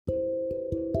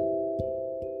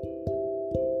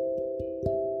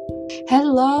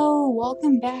Hello,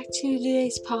 welcome back to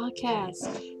today's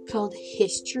podcast called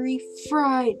History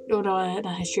Friday. Oh no,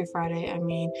 not History Friday. I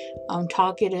mean,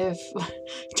 talkative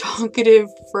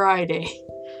Friday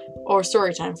or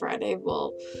Storytime Friday.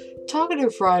 Well,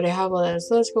 Talkative Friday. How about that?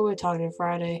 So let's go with Talkative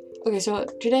Friday. Okay, so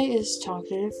today is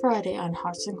Talkative Friday on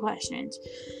Hearts and Questions.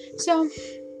 So,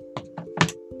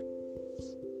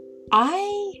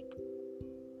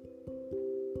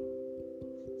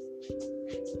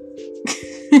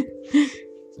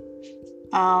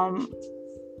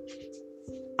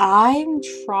 I'm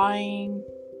trying.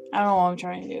 I don't know what I'm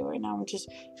trying to do right now. I'm just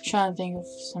trying to think of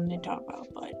something to talk about.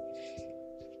 But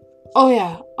oh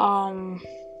yeah.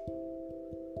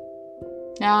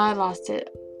 Now I lost it.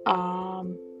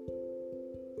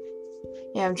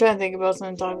 Yeah, I'm trying to think about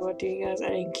something to talk about to you guys.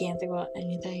 I can't think about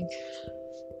anything.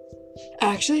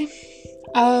 Actually,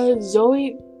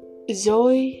 Zoe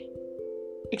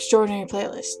Extraordinary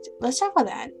Playlist. Let's talk about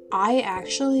that. I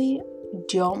actually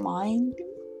don't mind.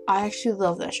 I actually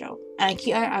love that show. And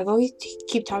I always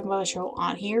keep talking about the show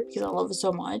on here because I love it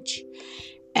so much.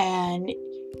 And it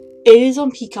is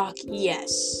on Peacock,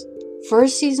 yes.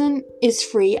 First season is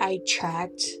free, I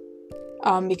checked.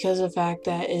 Because of the fact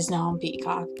that it is now on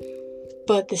Peacock.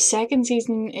 But the second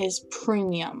season is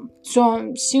premium. So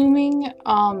I'm assuming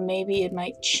maybe it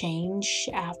might change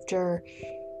after.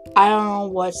 I don't know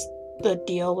what's the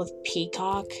deal with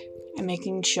Peacock and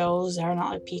making shows that are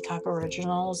not like Peacock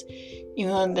originals, even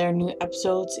though there are new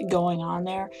episodes going on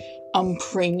there,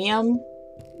 premium.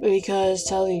 Because, to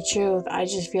tell you the truth, I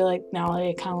just feel like now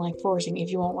they're kind of like forcing, if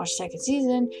you want to watch second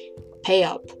season, pay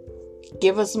up.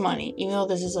 Give us money. Even though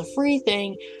this is a free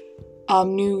thing,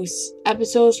 news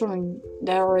episodes from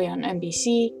that are already on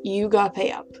NBC, you gotta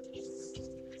pay up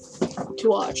to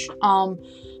watch.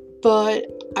 But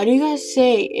I do gotta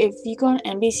say, if you go on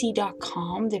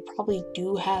NBC.com, they probably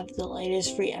do have the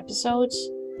latest free episodes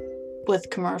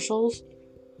with commercials.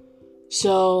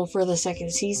 So for the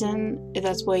second season,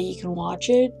 that's why you can watch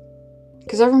it.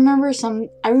 Because I remember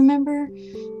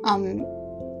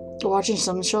watching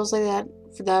some shows like that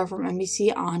are from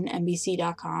NBC on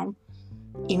NBC.com.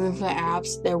 Even for the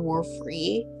apps, they were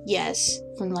free. Yes,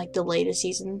 from like the latest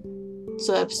season.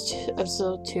 So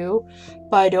episode 2.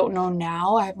 But I don't know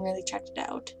now. I haven't really checked it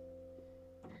out.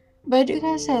 But I do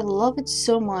gotta say, I love it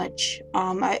so much.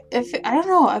 I don't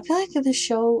know. I feel like the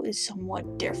show is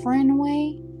somewhat different in a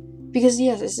way. Because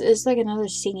yes, it's like another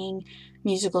singing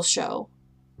musical show.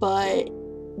 But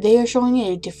they are showing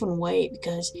it a different way.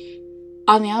 Because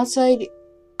on the outside,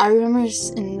 I remember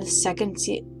in the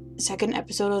second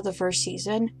episode of the first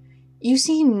season, you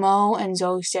see Mo and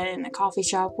Zoe standing in the coffee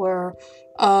shop where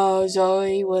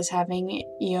Zoe was having,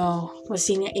 was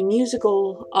seeing a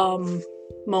musical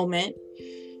moment,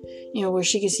 where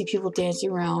she could see people dancing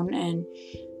around and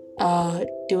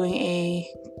doing a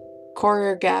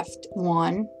choreographed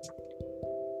one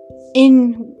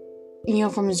in,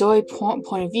 from Zoe's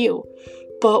point of view.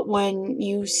 But when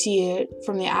you see it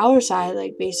from the outer side,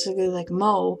 like basically like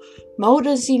Mo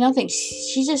doesn't see nothing.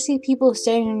 She just sees people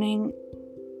standing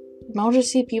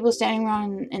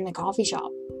around in the coffee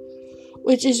shop,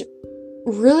 which is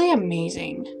really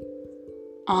amazing.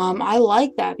 I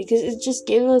like that because it just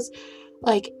gives us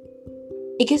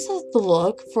the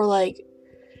look for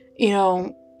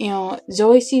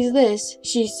Zoe sees this,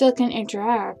 she still can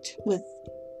interact with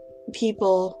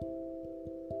people,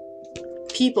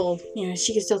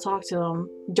 she can still talk to them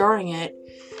during it.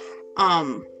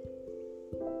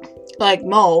 Like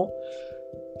Mo,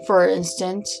 for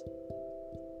instance,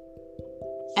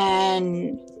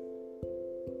 and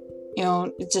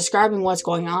describing what's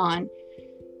going on.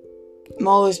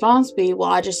 Mo's response would be, well,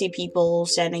 I just see people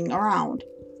standing around.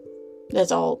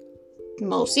 That's all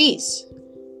Mo sees.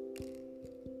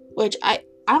 Which I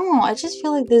don't know, I just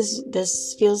feel like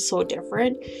this feels so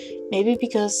different. Maybe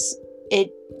because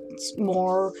it's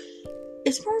more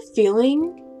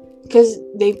feeling, because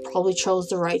they probably chose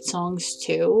the right songs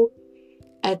too.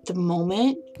 At the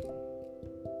moment,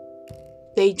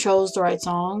 they chose the right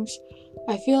songs.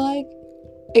 I feel like,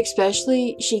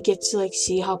 especially, she gets to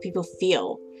see how people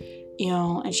feel,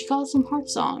 and she calls them heart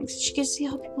songs. She gets to see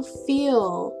how people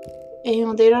feel,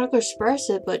 and they're not gonna express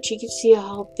it, but she gets to see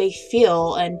how they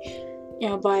feel, and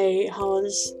by how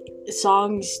this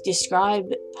songs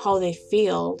describe how they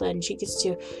feel, then she gets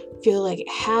to feel like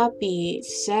happy,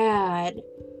 sad,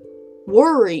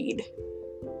 worried.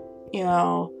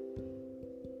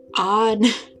 I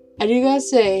do gotta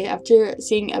say, after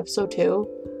seeing episode 2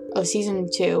 of season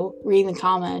 2, reading the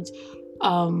comments, if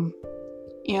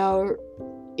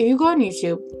you go on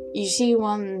YouTube, you see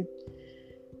one,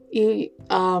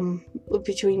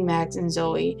 between Max and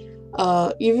Zoe,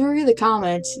 If you read the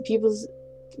comments, people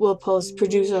will post,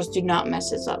 producers do not mess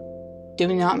this up. Do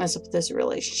not mess up this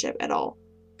relationship at all.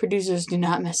 Producers do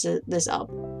not mess this up.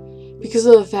 Because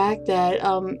of the fact that,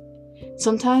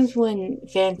 sometimes when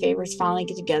fan favorites finally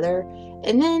get together,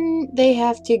 and then they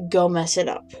have to go mess it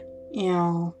up. You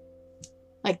know,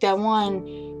 like that one,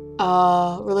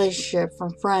 relationship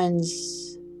from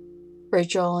Friends,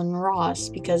 Rachel and Ross,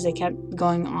 because they kept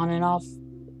going on and off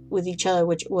with each other,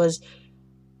 which was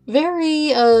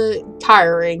very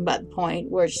tiring by the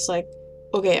point where it's just like,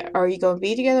 okay, are you going to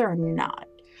be together or not?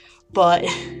 But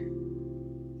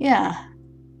yeah,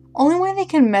 only way they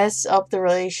can mess up the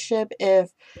relationship if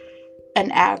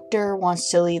an actor wants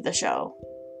to leave the show,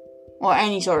 or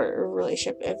any sort of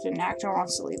relationship if an actor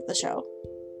wants to leave the show,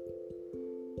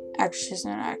 actresses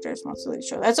and actors wants to leave the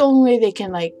show. That's the only way they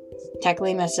can like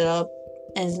technically mess it up,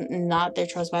 and not their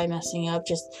choice by messing up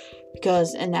just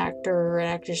because an actor or an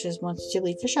actress just wants to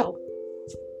leave the show.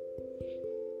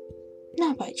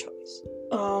 Not by choice.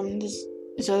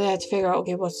 So they have to figure out,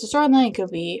 okay, what's the storyline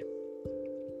could be.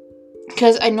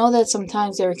 Because I know that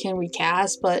sometimes they can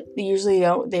recast, but they usually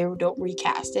don't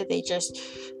recast it. They just,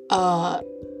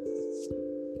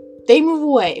 they move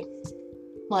away.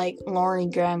 Like Lauren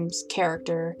Graham's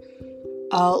character,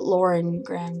 Lauren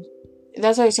Graham,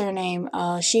 that's how you say her name.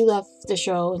 She left the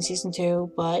show in season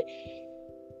 2, but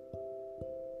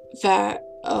that,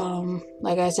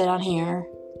 like I said on here,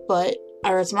 but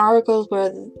I read some articles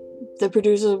where the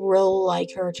producers will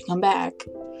like her to come back.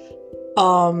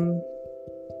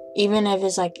 Even if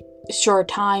it's like short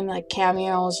time, like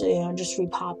cameos, just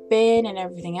repop in and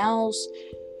everything else.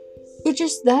 Which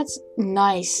is, that's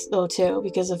nice though too,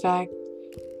 because the fact,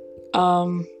 I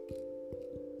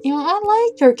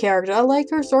liked her character. I liked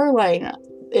her storyline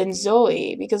in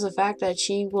Zoe, because the fact that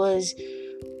she was,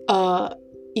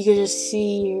 you could just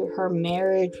see her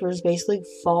marriage was basically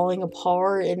falling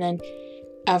apart, and then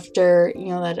after,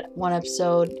 that one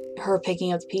episode, her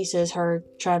picking up the pieces, her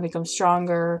trying to become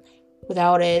stronger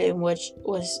without it, and which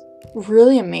was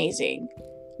really amazing.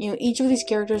 Each of these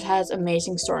characters has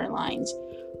amazing storylines.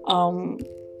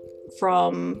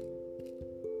 From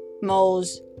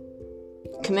Mo's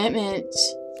commitment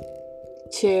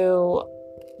to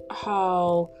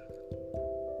how,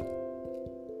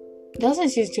 that's in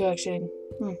season 2 actually,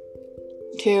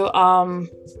 to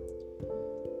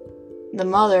the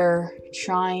mother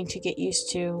trying to get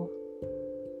used to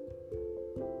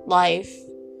life.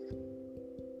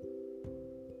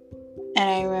 And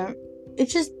I remember,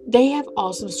 it's just, they have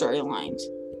awesome storylines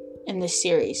in this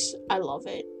series. I love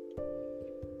it.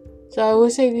 So I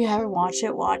would say if you haven't watched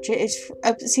it, watch it.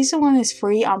 Season 1 is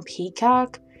free on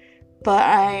Peacock, but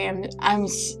I'm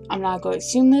not going to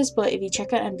assume this, but if you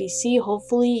check out NBC,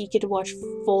 hopefully you get to watch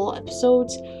full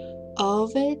episodes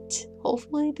of it.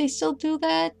 Hopefully they still do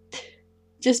that.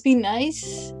 Just be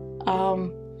nice.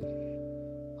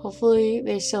 Hopefully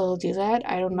they still do that.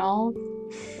 I don't know.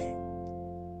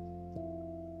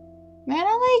 Man,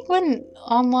 I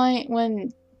like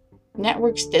when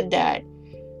networks did that.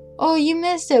 Oh, you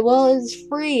missed it. Well, it's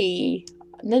free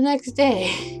the next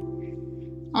day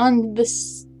on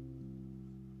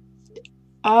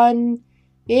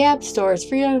the App Store. It's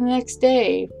free on the next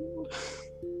day.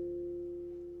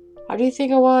 How do you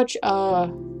think I watch?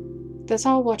 That's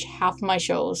how I watch half my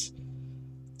shows,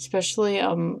 especially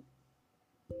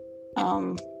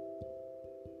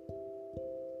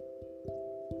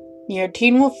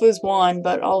Teen Wolf was one,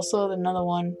 but also another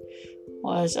one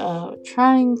was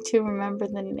trying to remember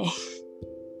the name.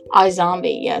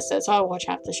 iZombie, yes, that's how I watch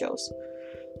half the shows.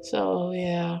 So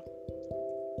yeah.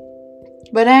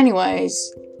 But anyways,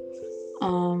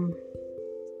 so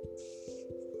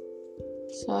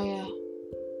yeah.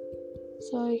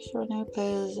 So Extraordinary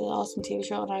Plays is an awesome TV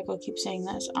show, and I go keep saying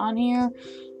this on here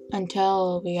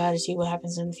until we gotta see what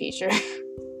happens in the future.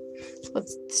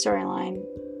 What's the storyline?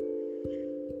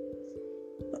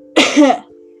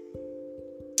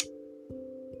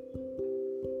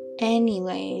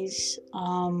 Anyways,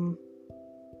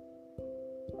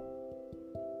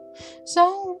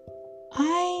 so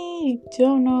I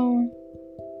don't know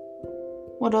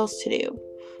what else to do.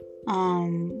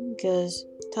 Because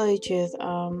to tell you the truth,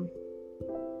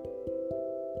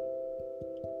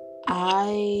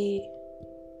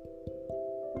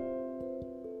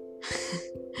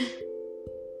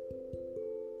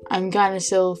 I'm kind of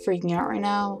still freaking out right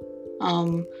now.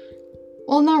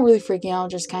 Well, not really freaking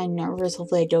out, just kind of nervous.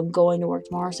 Hopefully I don't go into work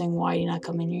tomorrow saying, why did you not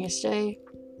come in here yesterday?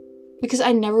 Because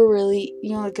I never really,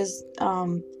 because,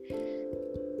 I'm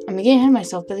getting ahead of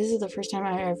myself, but this is the first time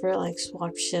I ever,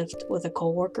 swapped shift with a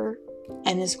coworker.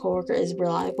 and this coworker is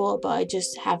reliable, but I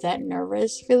just have that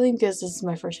nervous feeling because this is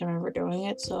my first time ever doing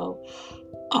it. So,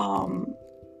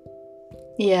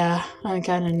 yeah, I'm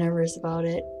kind of nervous about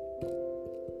it.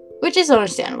 Which is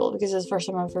understandable because it's the first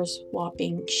time I'm ever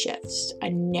swapping shifts. I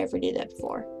never did that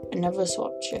before. I never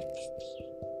swapped shifts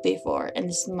before, and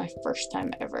this is my first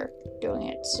time ever doing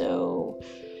it. So,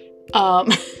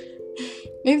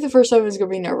 maybe the first time is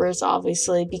gonna be nervous,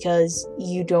 obviously, because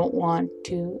you don't want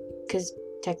to, because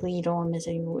technically you don't want to miss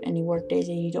any work days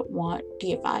and you don't want to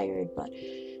get fired. But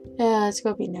yeah, it's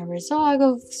gonna be nervous. So I'll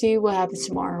go see what happens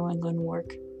tomorrow when I'm going to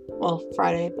work. Well,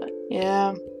 Friday, but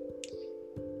yeah.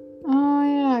 Oh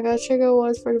yeah, I gotta check out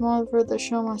what's for tomorrow for the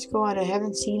show must go on. I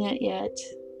haven't seen it yet.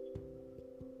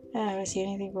 I haven't seen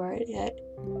anything for it yet.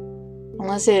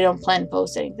 Unless they don't plan to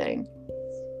post anything.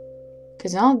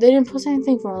 Because no, they didn't post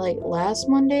anything for like last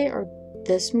Monday or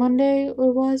this Monday it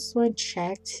was when I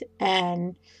checked.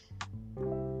 And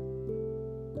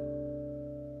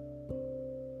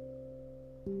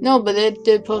no, but they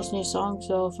did post new songs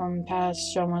though from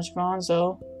past Show Must Go On,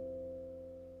 so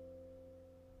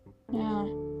yeah.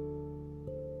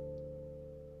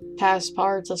 Past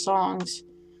parts of songs.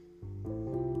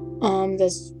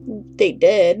 They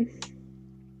did.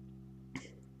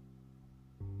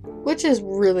 Which is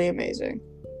really amazing.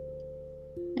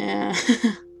 Yeah.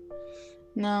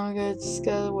 Now I just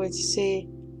gotta wait to see.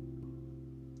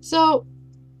 So,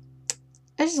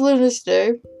 I just learned this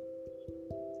today.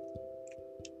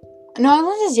 No, I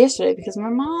learned this yesterday because my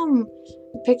mom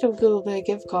picked up a Google Play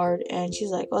gift card and she's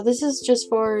like, well, this is just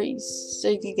for so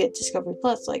you can get Discovery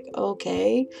Plus. Like,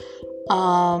 okay.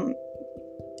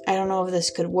 I don't know if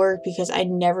this could work because I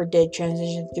never did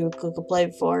transition through Google Play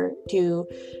before to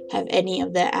have any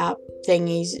of the app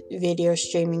thingies, video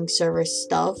streaming service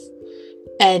stuff.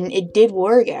 And it did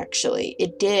work, actually.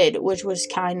 It did, which was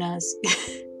kind of...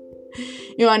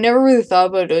 I never really thought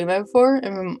about doing that before.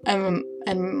 And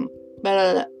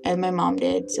my mom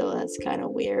did, so that's kind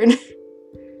of weird.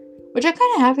 Which I'm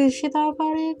kind of happy that she thought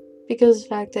about it. Because of the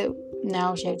fact that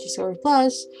now she has Discovery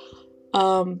Plus.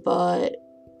 But...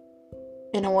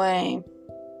 in a way.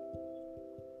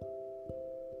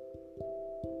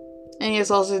 And yes,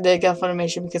 also did get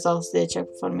Funimation because I also did check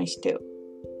for Funimation too.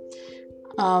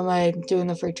 I'm doing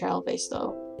the free trial base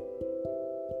though.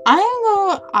 I don't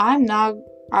know,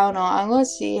 I'm gonna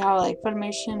see how like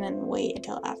Funimation and wait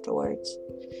until afterwards.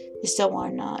 I still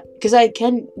want not. Because I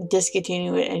can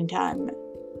discontinue it anytime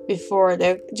before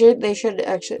they should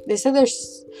actually, they said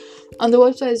there's, on the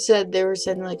website said they were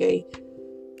sending like a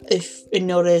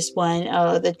notice when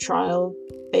the trial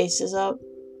base is up.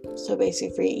 So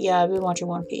basically free. Yeah, I've been watching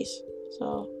One Piece.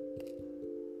 So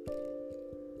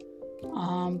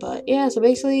but yeah, so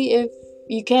basically if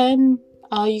you can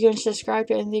subscribe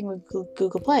to anything with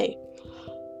Google Play.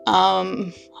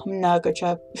 I'm not gonna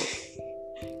try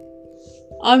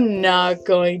I'm not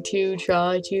going to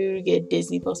try to get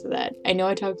Disney Plus for that. I know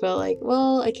I talked about like,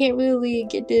 well, I can't really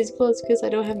get Disney Plus because I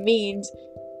don't have means.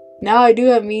 Now I do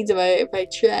have means if I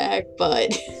track,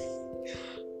 but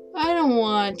I don't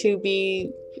want to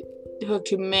be hooked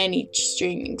to many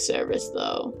streaming service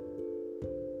though.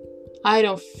 I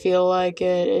don't feel like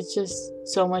it. It's just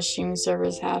so much streaming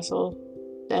service hassle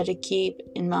that to keep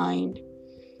in mind.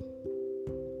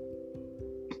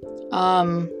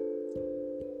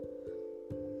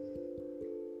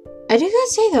 I do gotta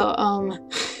say though,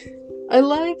 I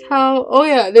like how, oh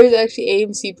yeah, there's actually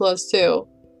AMC Plus too.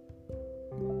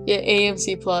 Yeah,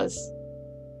 AMC Plus.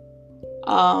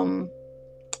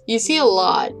 You see a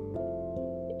lot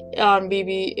on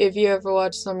if you ever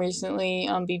watched some recently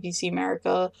on BBC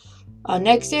America.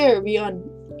 Next year it'll be on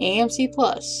AMC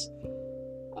Plus.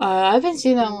 I have been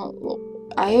seeing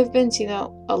that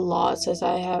a lot since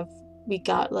we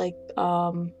got like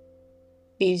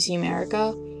BBC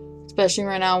America. Especially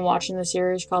right now I'm watching the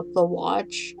series called The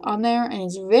Watch on there, and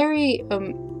it's a very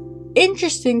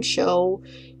interesting show.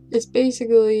 It's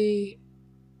basically,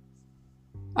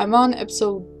 I'm on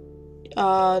episode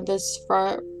this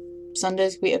Friday,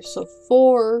 Sunday's gonna be episode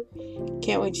 4.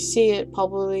 Can't wait to see it.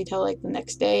 Probably till like the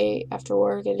next day after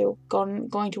work I'm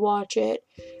going to watch it.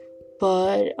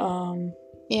 But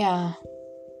yeah,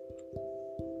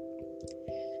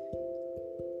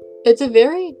 it's a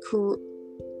very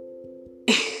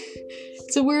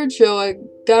it's a weird show, I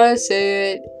gotta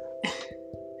say it.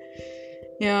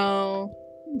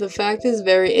 The fact is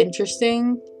very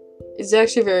interesting. It's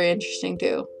actually very interesting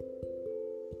too.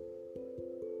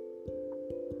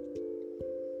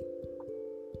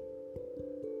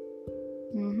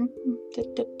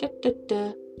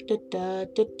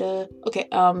 Okay,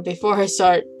 before I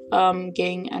start I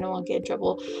don't want to get in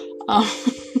trouble.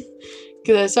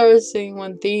 Because I started singing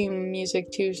one theme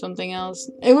music to something else.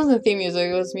 It wasn't theme music,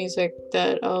 it was music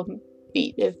that,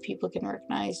 beat, if people can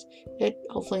recognize it.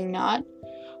 Hopefully not.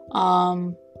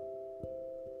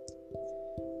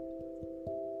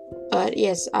 But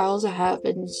yes, I also have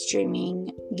been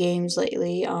streaming games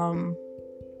lately. Yeah,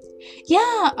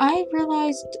 I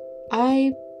realized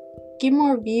I get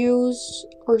more views,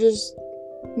 or just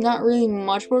not really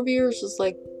much more views, just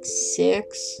like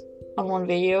 6 on one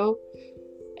video.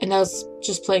 And that was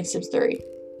just playing Sims 3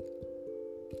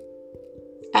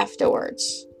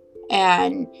 afterwards.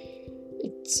 And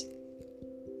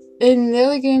the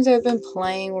other games I've been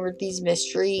playing were these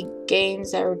mystery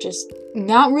games that were just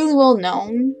not really well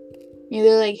known.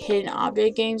 They're like hidden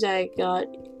object games that I got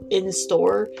in the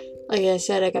store. Like I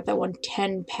said, I got that one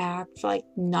 10-pack for like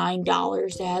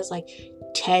 $9 that has like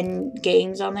 10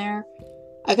 games on there.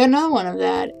 I got another one of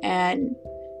that, and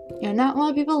not a lot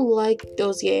of people like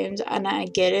those games, and I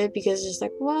get it, because it's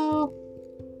like, well,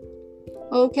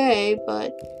 okay,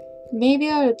 but maybe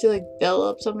I would have to like build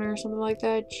up something or something like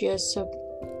that,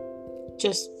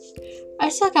 I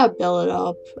still gotta build it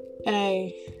up, and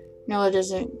I know it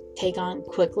doesn't take on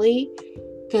quickly,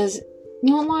 because a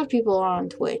lot of people are on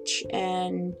Twitch,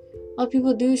 and a lot of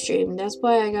people do stream. That's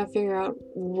why I gotta figure out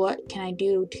what can I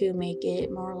do to make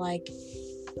it more like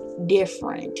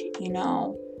different.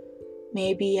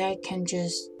 Maybe I can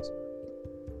just,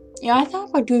 I thought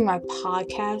about doing my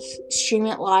podcast, stream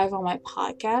it live on my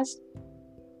podcast,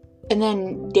 and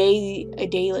then a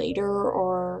day later,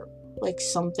 or like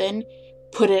something,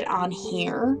 put it on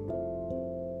here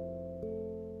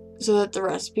so that the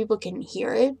rest of people can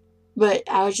hear it. But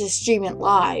I would just stream it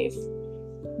live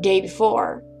day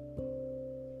before,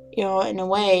 in a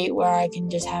way where I can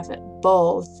just have it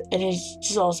both, and it's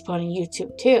just also put on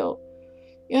YouTube too.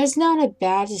 It's not a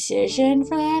bad decision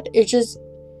for that. It'd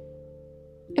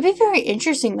be very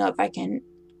interesting though if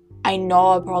I know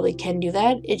I probably can do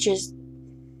that. It's just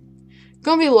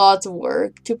gonna be lots of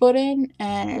work to put in,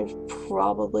 and it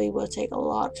probably will take a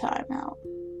lot of time out.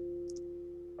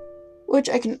 Which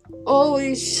I can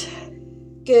always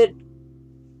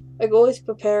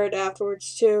prepare it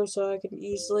afterwards too, so I can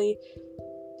easily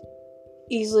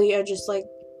I just like,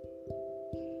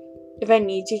 if I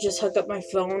need to, just hook up my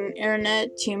phone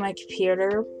internet to my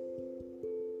computer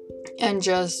and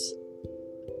just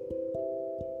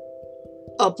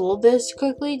upload this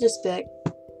quickly. Just be like,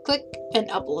 click and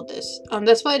upload this.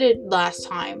 That's what I did last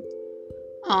time.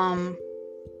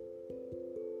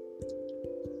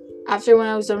 After when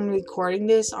I was done recording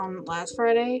this on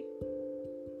Thursday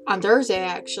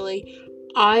actually,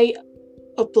 I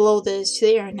upload this to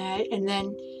the internet and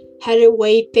then had it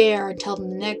wait there until the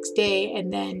next day,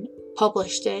 and then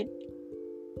published it.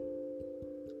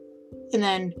 And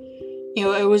then,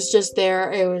 it was just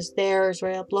there. It was there. It was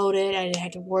ready to upload it. I didn't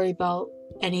have to worry about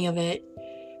any of it.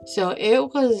 So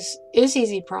it's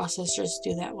easy process just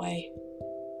to do that way.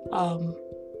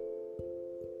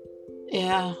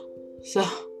 Yeah. So,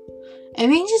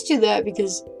 just do that,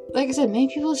 because like I said, many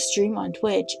people stream on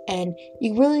Twitch, and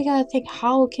you really gotta think,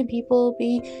 how can people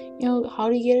be, how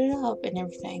do you get it up and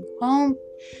everything? Well,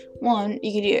 one,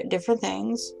 you can do different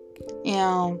things.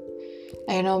 I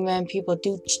know many people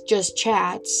do just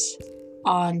chats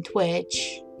on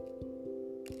Twitch.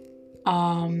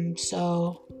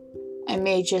 So I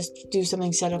may just do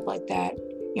something set up like that.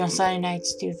 Sunday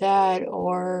nights do that,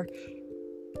 or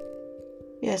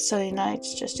Sunday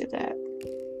nights just do that.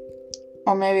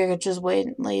 Or maybe I could just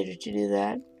wait later to do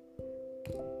that.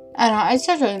 I don't know, I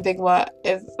started to think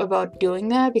about doing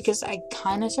that, because I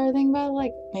kind of started thinking about,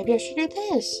 like, maybe I should do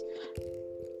this.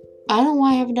 I don't know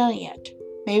why I haven't done it yet.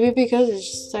 Maybe because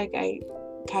it's just, like, I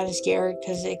kind of scared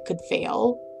because it could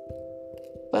fail.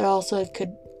 But also it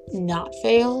could not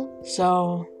fail.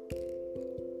 So,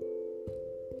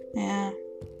 yeah.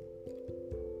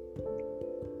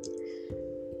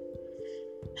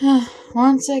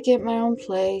 Once I get my own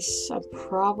place, I'm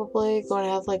probably going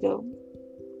to have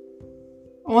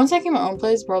once I get my own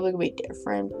place, it's probably going to be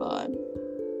different, but,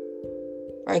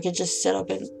 or I could just set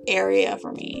up an area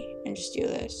for me and just do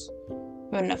this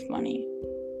with enough money.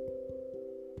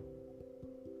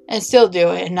 And still do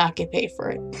it and not get paid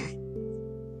for it.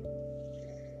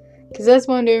 Because that's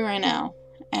what I'm doing right now.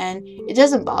 And it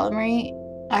doesn't bother me.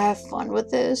 I have fun with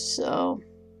this, so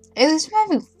at least I'm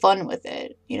having fun with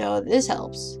it. This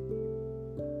helps.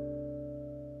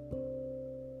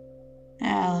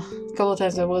 A couple of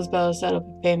times I was about to set up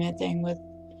a payment thing with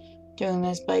doing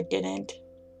this, but I didn't.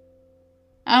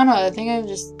 I don't know, I think I'm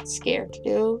just scared to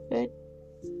do it.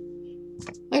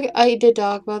 Like, I did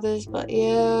talk about this, but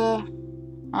yeah.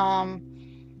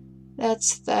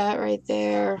 That's that right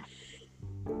there.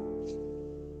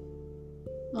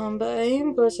 But I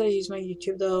am going to use my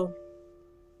YouTube though.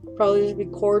 Probably just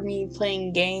record me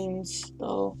playing games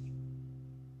though.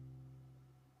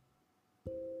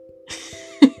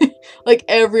 Like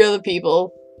every other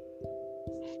people.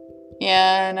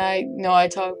 Yeah, and I know I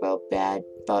talk about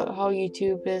how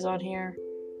YouTube is on here.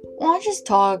 Well, I just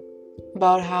talk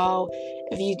about how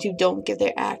if YouTube don't get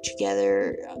their act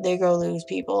together, they're gonna lose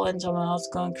people, and someone else is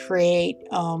gonna create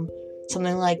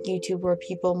something like YouTube where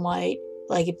people might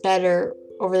like it better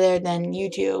over there than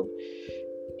YouTube.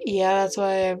 Yeah, that's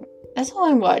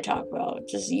only what I talk about.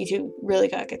 Just YouTube really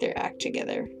gotta get their act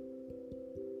together.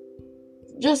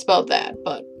 Just about that,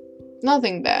 but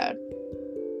nothing bad.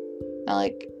 Not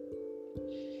like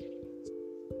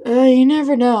you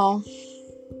never know.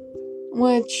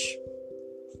 Which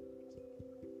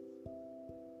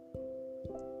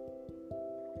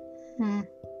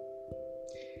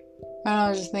I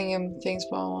was just thinking things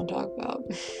I want to talk about.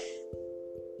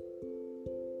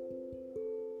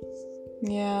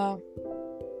 Yeah.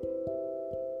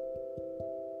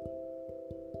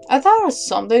 I thought it was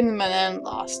something, and then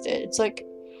lost it. It's like,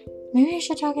 maybe I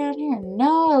should talk it out here.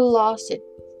 No, I lost it.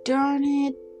 Darn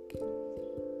it.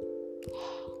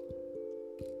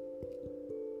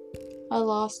 I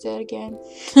lost it again.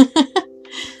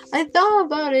 I thought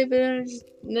about it, but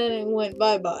then it went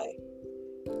bye-bye.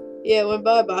 Yeah, it went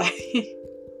bye-bye.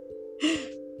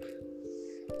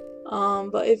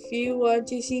 But if you want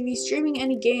to see me streaming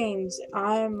any games,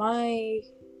 my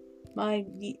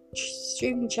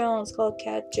streaming channel is called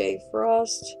Cat J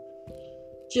Frost.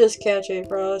 Just Cat J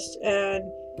Frost, and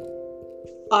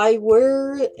I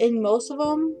wear in most of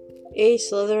them a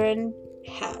Slytherin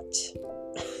hat.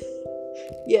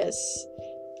 Yes,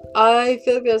 I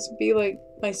feel like that's be like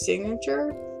my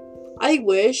signature. I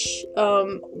wish,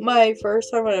 my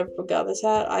first time when I got this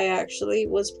hat, I actually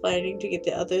was planning to get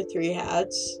the other 3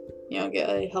 hats. You know, get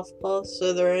a Hufflepuff,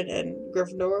 Slytherin, and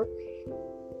Gryffindor.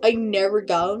 I never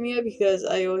got them yet because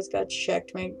I always got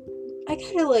checked. I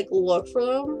gotta, like, look for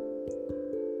them.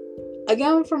 I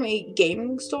got them from a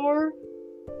gaming store,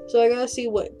 so I gotta see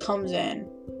what comes in.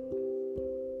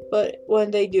 But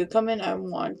when they do come in, I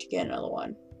want to get another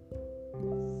one.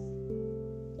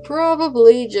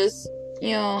 Probably just,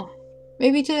 you know,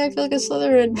 maybe today I feel like a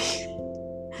Slytherin.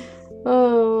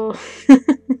 Oh.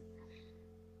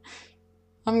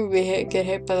 I'm gonna get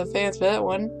hit by the fans for that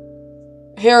one.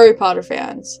 Harry Potter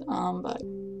fans. But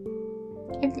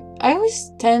I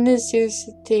always tend to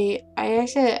see. I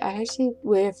actually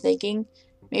way of thinking.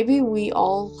 Maybe we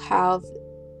all have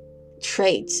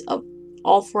traits of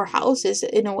all 4 houses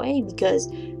in a way, because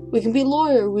we can be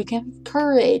loyal, we can have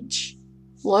courage.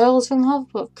 Loyal is from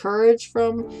Hufflepuff, courage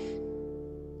from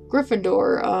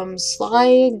Gryffindor,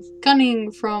 sly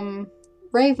cunning from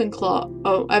Ravenclaw.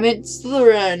 Oh, I meant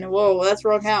Slytherin. Whoa, that's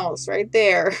wrong house right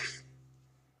there.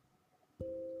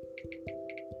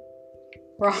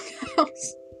 Wrong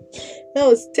house. That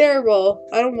was terrible.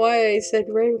 I don't know why I said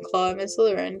Ravenclaw. I meant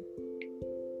Slytherin.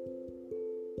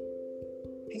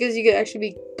 Because you could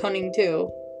actually be cunning too.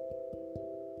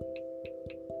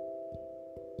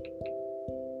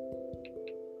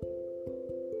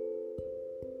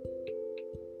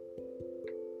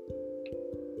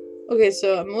 Okay,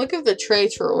 so I'm looking at the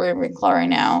traits for Ravenclaw right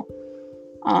now.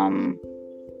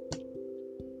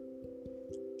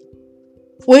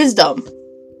 Wisdom.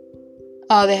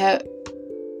 They have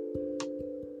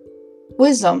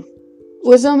wisdom.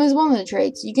 Wisdom is one of the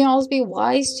traits. You can also be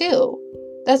wise too.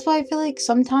 That's why I feel like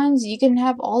sometimes you can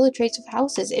have all the traits of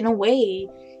houses in a way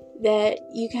that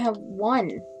you can have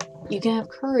one. You can have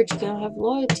courage, you can have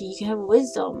loyalty, you can have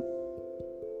wisdom.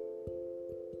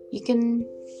 You can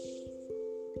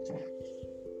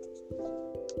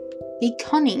be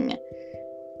cunning.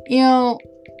 You know,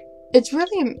 it's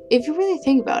really, if you really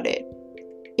think about it,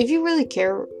 if you really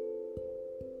care,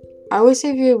 I always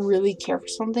say if you really care for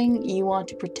something, you want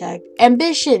to protect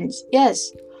ambitions.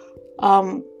 Yes.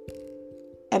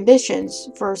 Ambitions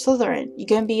for Slytherin. You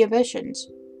can be ambitions.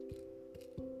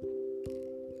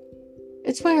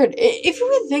 It's weird. If you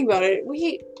really think about it,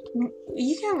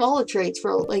 you can have all the traits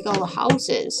for like all the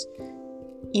houses.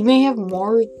 You may have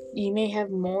more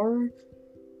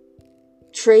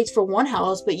traits for one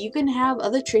house, but you can have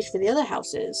other traits for the other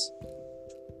houses.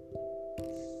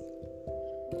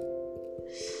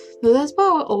 But that's what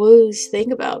I always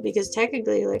think about, because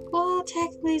technically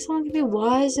someone can be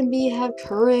wise and have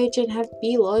courage and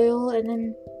be loyal and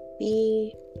then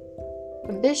be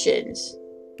ambitions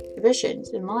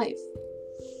in life.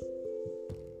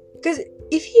 Because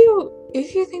if you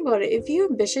think about it, if you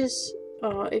ambitious,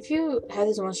 if you have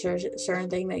this one certain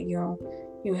thing that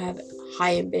you have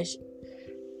high ambition,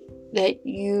 that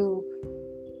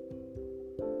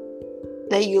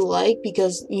that you like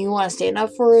because you want to stand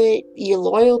up for it, you're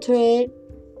loyal to it,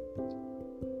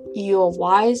 you're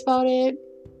wise about it,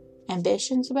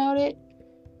 ambitions about it.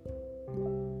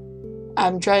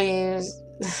 I'm trying to use,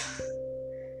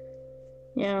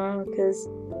 because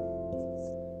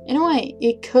in a way,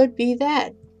 it could be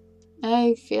that.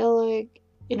 I feel like,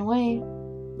 in a way,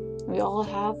 we all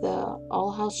have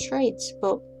house traits,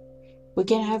 but we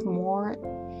can have more.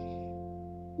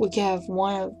 We can have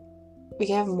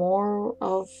more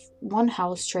of one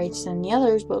house traits than the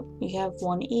others, but we have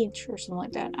one each or something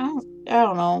like that. I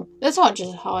don't know. That's not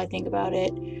just how I think about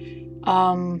it.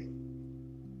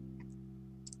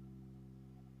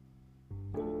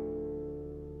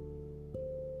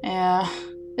 Yeah,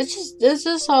 it's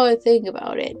just how I think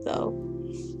about it, though.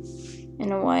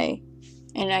 In a way,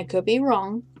 and I could be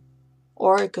wrong,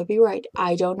 or it could be right.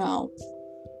 I don't know.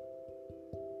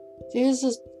 This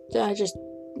is just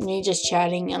me just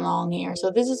chatting along here. So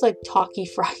this is like Talkie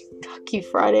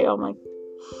Friday. Oh my,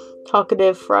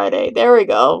 Talkative Friday. There we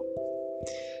go.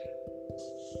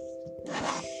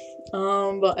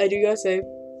 But I do gotta say,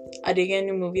 I did get a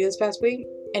new movie this past week,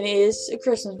 and it is a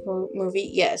Christmas movie,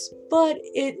 yes, but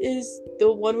it is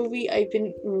the one movie I've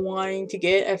been wanting to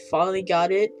get. I finally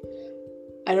got it.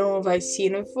 I don't know if I've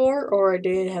seen it before, or I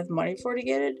didn't have money for to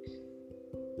get it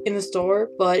in the store,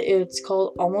 but it's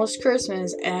called Almost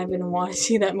Christmas, and I've been wanting to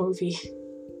see that movie.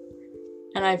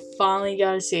 And I finally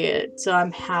got to see it, so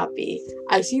I'm happy.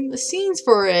 I've seen the scenes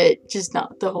for it, just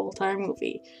not the whole entire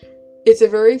movie. It's a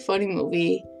very funny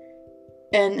movie,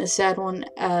 and a sad one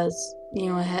as,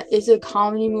 it's a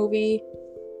comedy movie.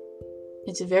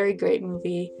 It's a very great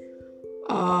movie.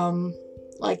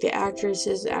 Like the actors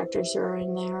are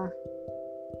in there.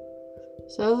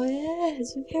 So yeah,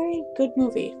 it's a very good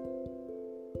movie.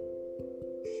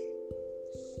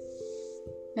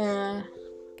 Yeah,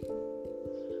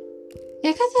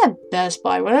 I got that Best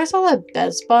Buy. When I saw that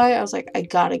Best Buy, I was like, I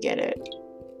gotta get it.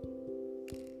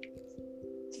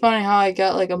 It's funny how I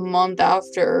got like a month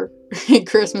after a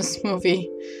Christmas movie.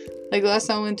 Like last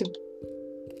time I went to,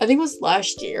 I think it was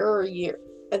last year or a year.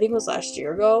 I think it was last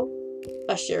year ago.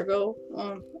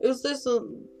 It was this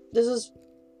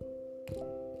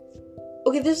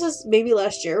is maybe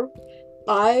last year.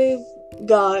 I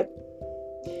got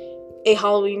a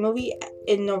Halloween movie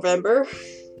in November.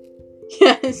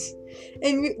 Yes.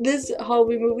 And this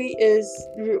Halloween movie is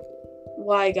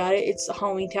why I got it. It's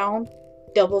Halloween Town.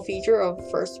 Double feature of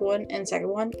first one and second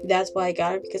one. That's why I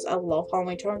got it, because I love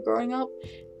Halloween Town growing up.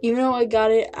 Even though I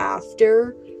got it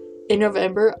after, in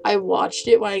November, I watched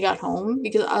it when I got home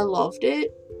because I loved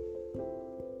it.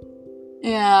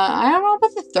 Yeah, I don't know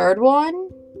about the third one,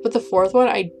 but the fourth one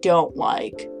I don't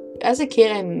like. As a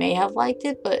kid, I may have liked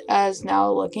it, but as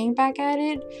now looking back at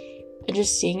it and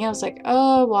just seeing it, I was like,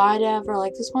 oh, why did I ever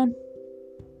like this one?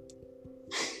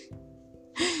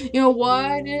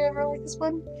 Why did I ever like this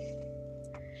one?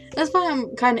 That's why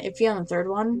I'm kind of iffy on the third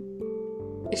one.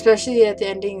 Especially at the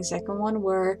ending of the second one,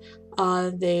 where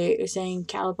they are saying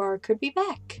Calabar could be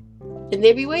back. And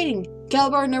they'd be waiting.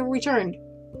 Calabar never returned.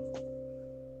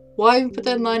 Why even put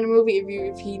that in line in the movie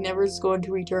if he never is going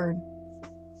to return?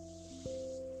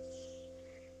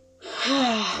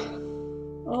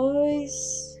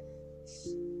 Always.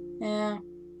 Yeah.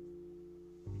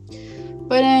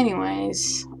 But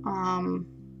anyways,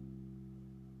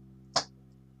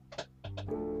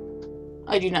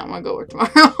 I do not want to go work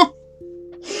tomorrow.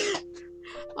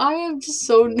 I am just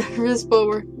so nervous, but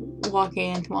we're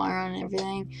walking in tomorrow and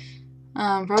everything.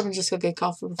 Probably just go get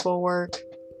coffee before work.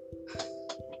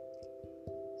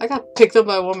 I got picked up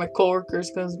by one of my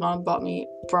coworkers because mom brought me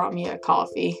a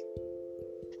coffee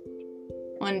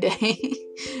one day.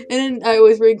 And then I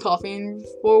always bring coffee in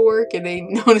for work, and they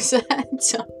notice that.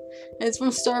 So, and it's from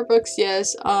Starbucks,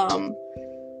 yes.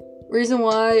 Reason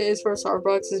why it's for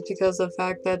Starbucks is because of the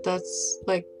fact that that's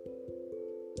like,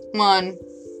 one,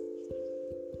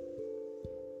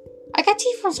 I got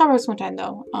tea from Starbucks one time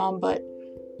though.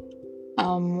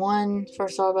 One for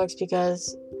Starbucks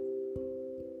because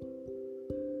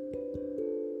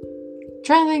I'm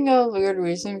trying to think of a good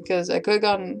reason, because I could have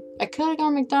gone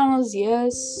McDonald's,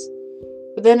 yes,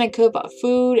 but then I could have bought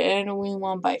food, and I don't really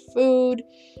want to buy food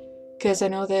because I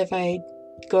know that if I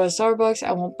go to Starbucks,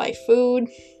 I won't buy food.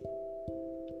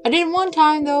 I did one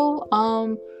time though.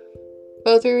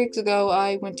 About 3 weeks ago,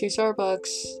 I went to Starbucks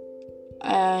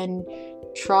and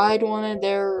tried one of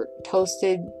their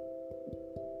toasted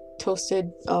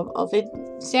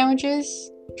oven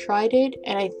sandwiches. Tried it,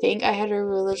 and I think I had a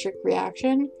allergic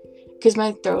reaction because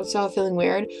my throat started feeling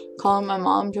weird. Calling my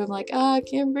mom to, I'm like, can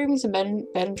you bring me some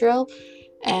Benadryl?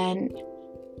 And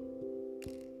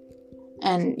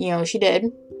she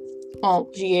did. Well,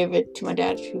 she gave it to my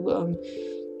dad to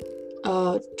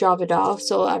drop it off.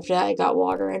 So after that, I got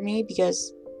water in me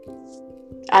because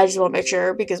I just want to make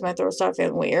sure because my throat started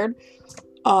feeling weird.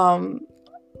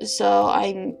 So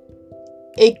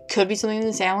it could be something in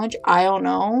the sandwich. I don't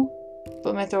know,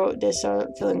 but my throat did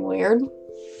start feeling weird.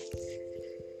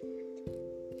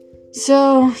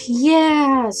 So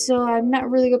yeah, so I'm not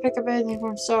really gonna pick up anything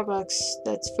from Starbucks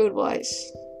that's food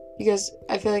wise. Because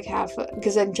I feel like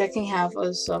because I'm checking half of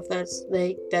the stuff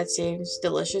that seems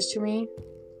delicious to me.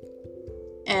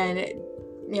 And,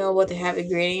 what they have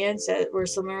ingredients that were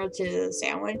similar to the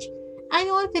sandwich. I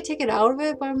know I could take it out of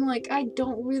it, but I'm like, I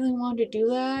don't really want to do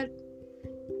that.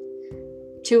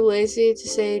 Too lazy to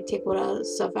say take what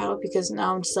stuff out because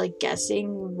now I'm just like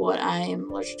guessing what I am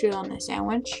allergic to on the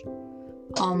sandwich.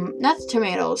 Not the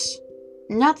tomatoes,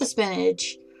 not the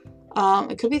spinach.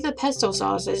 It could be the pesto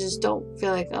sauce. I just don't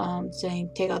feel like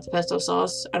saying take out the pesto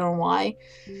sauce. I don't know why.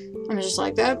 I'm just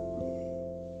like that.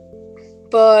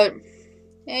 But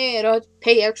hey, I don't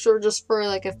pay extra just for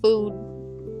like a food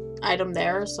item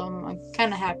there, so I'm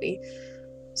kind of happy.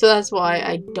 So that's why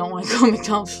I don't want to go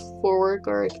McDonald's for work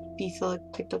or feel like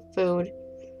picked up food.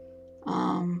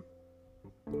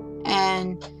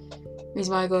 And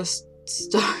reason why I go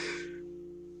start.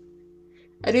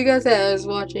 I do guys that I was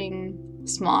watching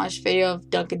Smosh video of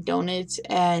Dunkin' Donuts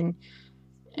and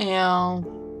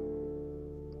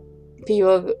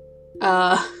people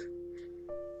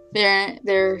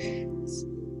they're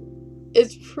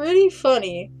it's pretty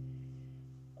funny.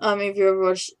 If you ever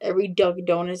watched every Dunkin'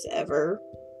 Donuts ever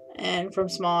and from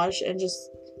Smosh and just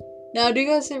now, do you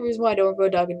guys see the reason why I don't go to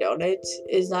Dunkin' Donuts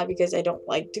is not because I don't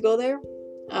like to go there.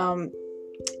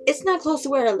 It's not close to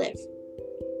where I live.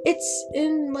 It's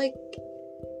in like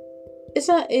it's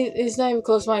not even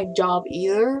close to my job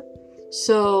either.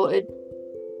 So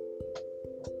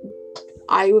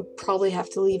I would probably have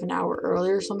to leave an hour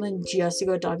early or something just to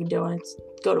go to Dunkin' Donuts,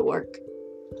 go to work.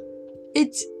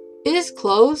 It is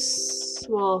close.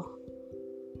 Well,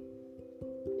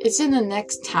 it's in the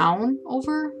next town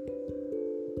over.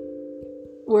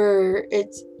 Where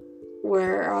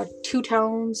two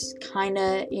towns kind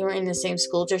of in the same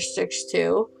school districts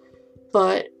too,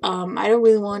 but I don't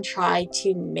really want to try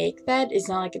to make that. It's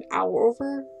not like an hour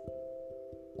over,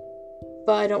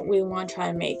 but I don't really want to try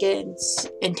and make it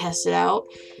and test it out.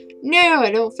 No,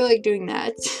 I don't feel like doing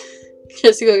that.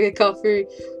 Just to go get coffee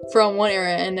from one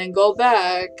area and then go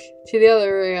back to the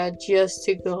other area just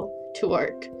to go to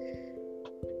work.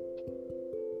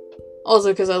 Also,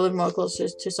 because I live more closer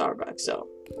to Starbucks, so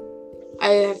I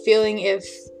have a feeling if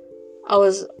I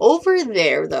was over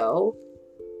there, though,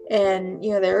 and,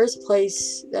 there is a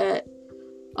place that,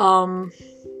 if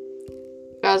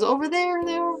I was over there,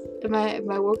 if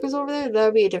my work was over there, that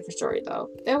would be a different story, though.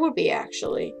 That would be,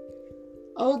 actually.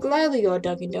 I would gladly go to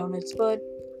Dunkin' Donuts, but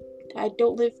I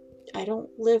don't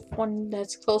live one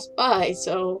that's close by,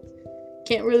 so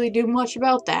can't really do much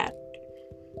about that.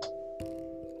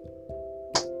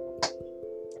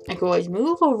 I could always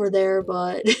move over there,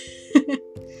 but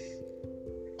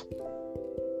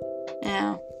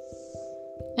yeah.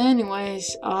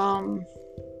 Anyways, I'm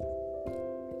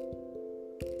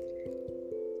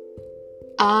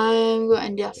going to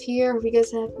end off here. Hope you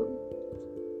guys have a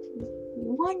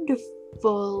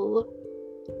wonderful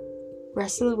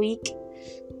rest of the week.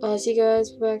 See you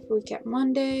guys back for recap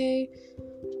Monday.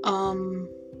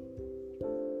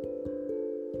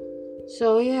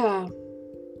 So yeah.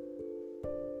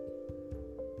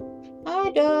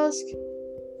 Hi, Dusk.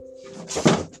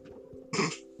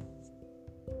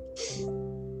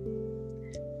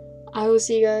 I will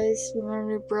see you guys.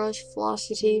 Remember to brush, floss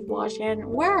your teeth, wash your hand,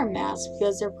 wear a mask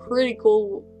because they're pretty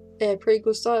cool. They have pretty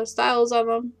cool styles of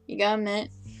them. You gotta admit.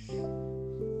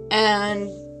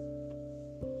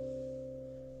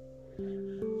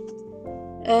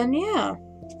 And yeah,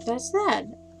 that's that.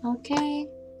 Okay.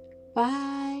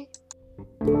 Bye.